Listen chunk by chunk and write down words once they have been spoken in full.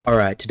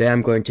Alright, today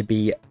I'm going to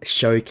be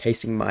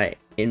showcasing my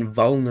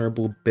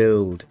Invulnerable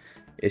build.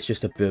 It's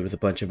just a build with a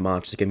bunch of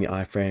monsters to give me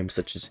iframes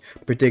such as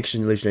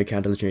Prediction, Illusionary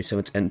Counter, Illusionary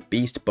Summons, and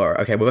Beast Bar.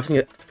 Okay, we're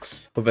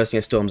versing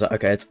a Storms.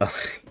 Okay,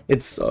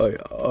 it's so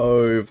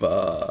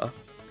over.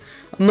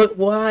 I'm like,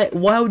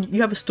 why would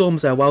you have a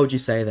Storms there? Why would you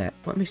say that?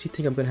 What makes you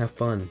think I'm gonna have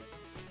fun?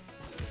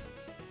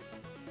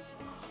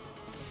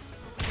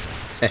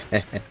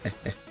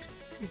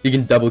 You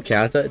can double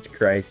counter? It's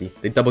crazy.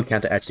 The double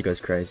counter actually goes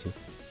crazy.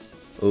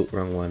 Oh,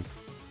 wrong one.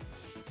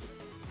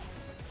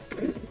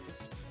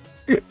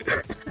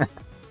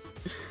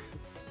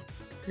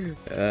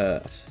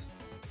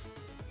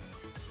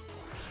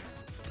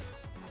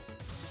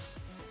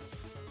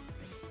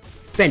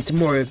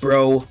 Ventimore,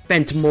 bro.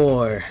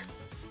 Ventimore.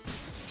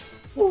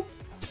 Ooh.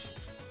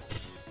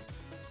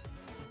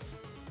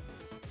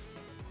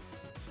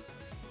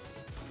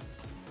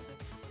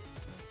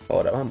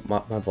 Hold on,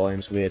 my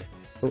volume's weird.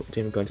 Oh, didn't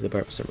even go into the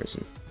bar for some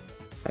reason.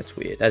 That's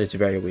weird. That is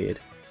very weird.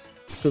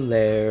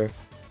 Glare.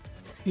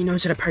 You know,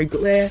 instead of parry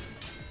glare.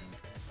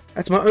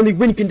 That's my only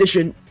win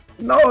condition.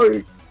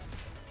 No.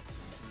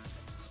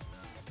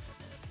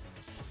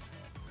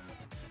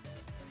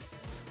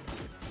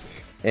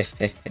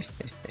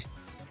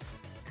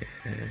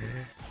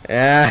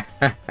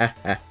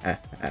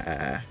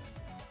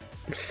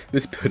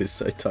 This build is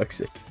so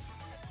toxic.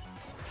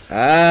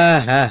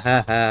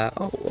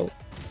 Oh.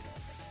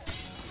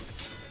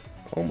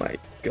 Oh my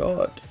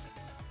god.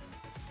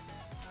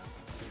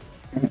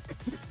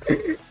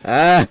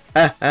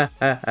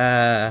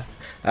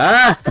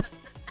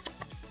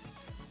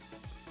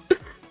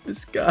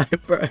 This guy,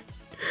 bro.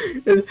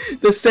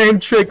 The same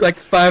trick like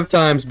 5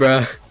 times,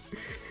 bro.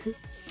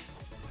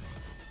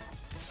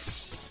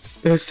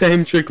 The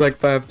same trick like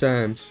 5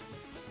 times.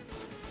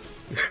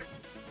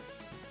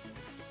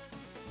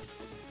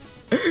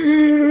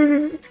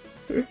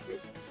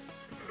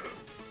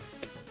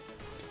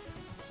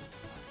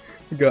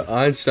 We got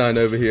Einstein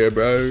over here,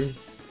 bro.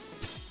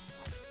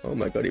 Oh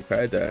my god, he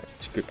parried that.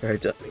 It's good parry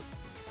to me.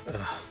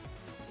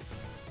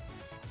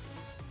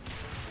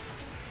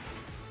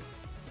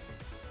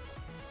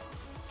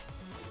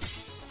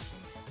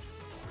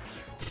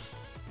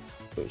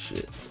 Oh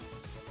shit.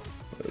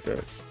 Okay.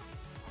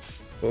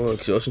 Oh,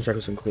 exhaustion track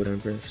was on cooldown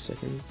for a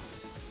second.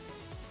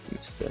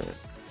 Missed that.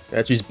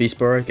 Let's use Beast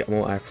Burrow, get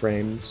more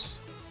iframes.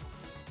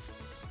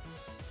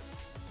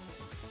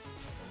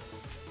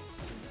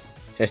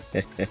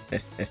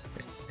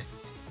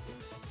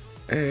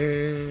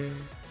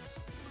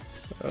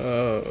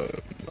 Oh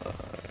my.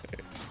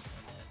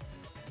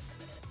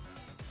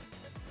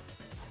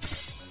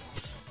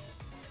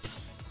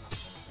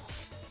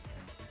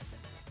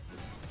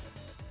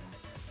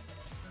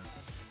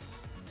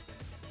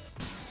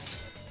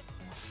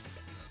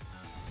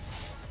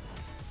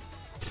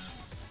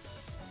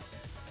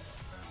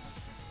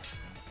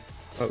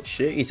 Oh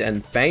shit, he's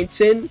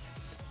fainting.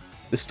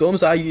 The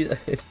storms I use.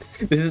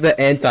 This is the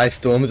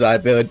anti-storms I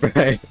build,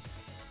 bro.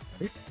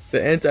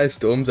 The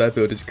anti-storms I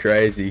build is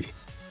crazy.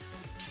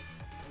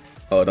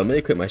 Hold on, let me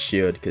equip my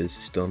shield because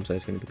storms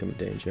is going to become a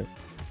danger.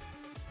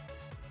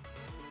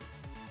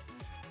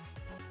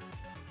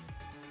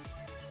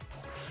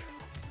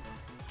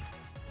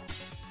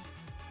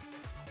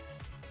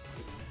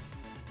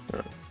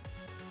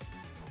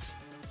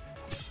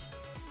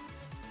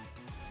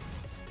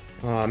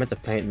 Oh, I meant to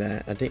paint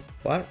that. I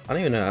don't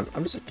even know.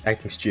 I'm just like,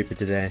 acting stupid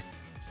today.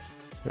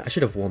 I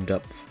should have warmed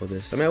up for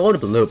this. I mean, I warmed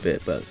up a little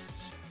bit, but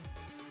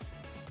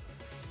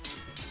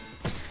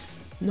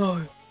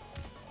no.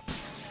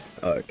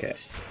 Oh, okay.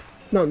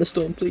 Not in the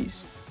storm,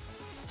 please.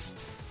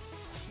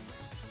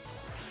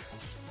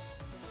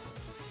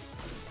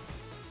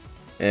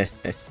 That's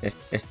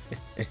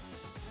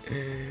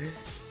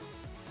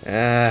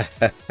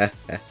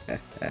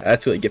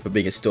what you get for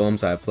being a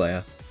Stormside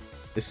player.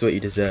 This is what you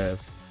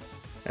deserve.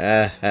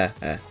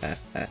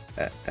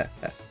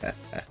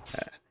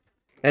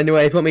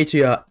 Anyway, if you want me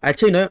to,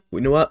 actually no,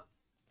 you know what?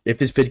 If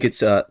this vid gets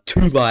 2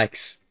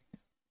 likes,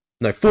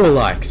 no, 4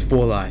 likes,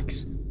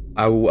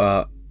 I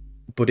will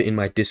put it in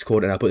my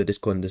Discord, and I'll put the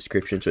Discord in the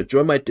description. So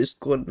join my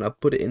Discord, and I'll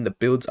put it in the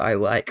builds I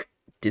like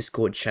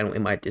Discord channel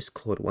in my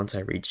Discord once I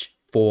reach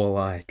 4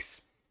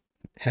 likes.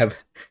 Have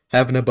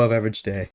an above average day.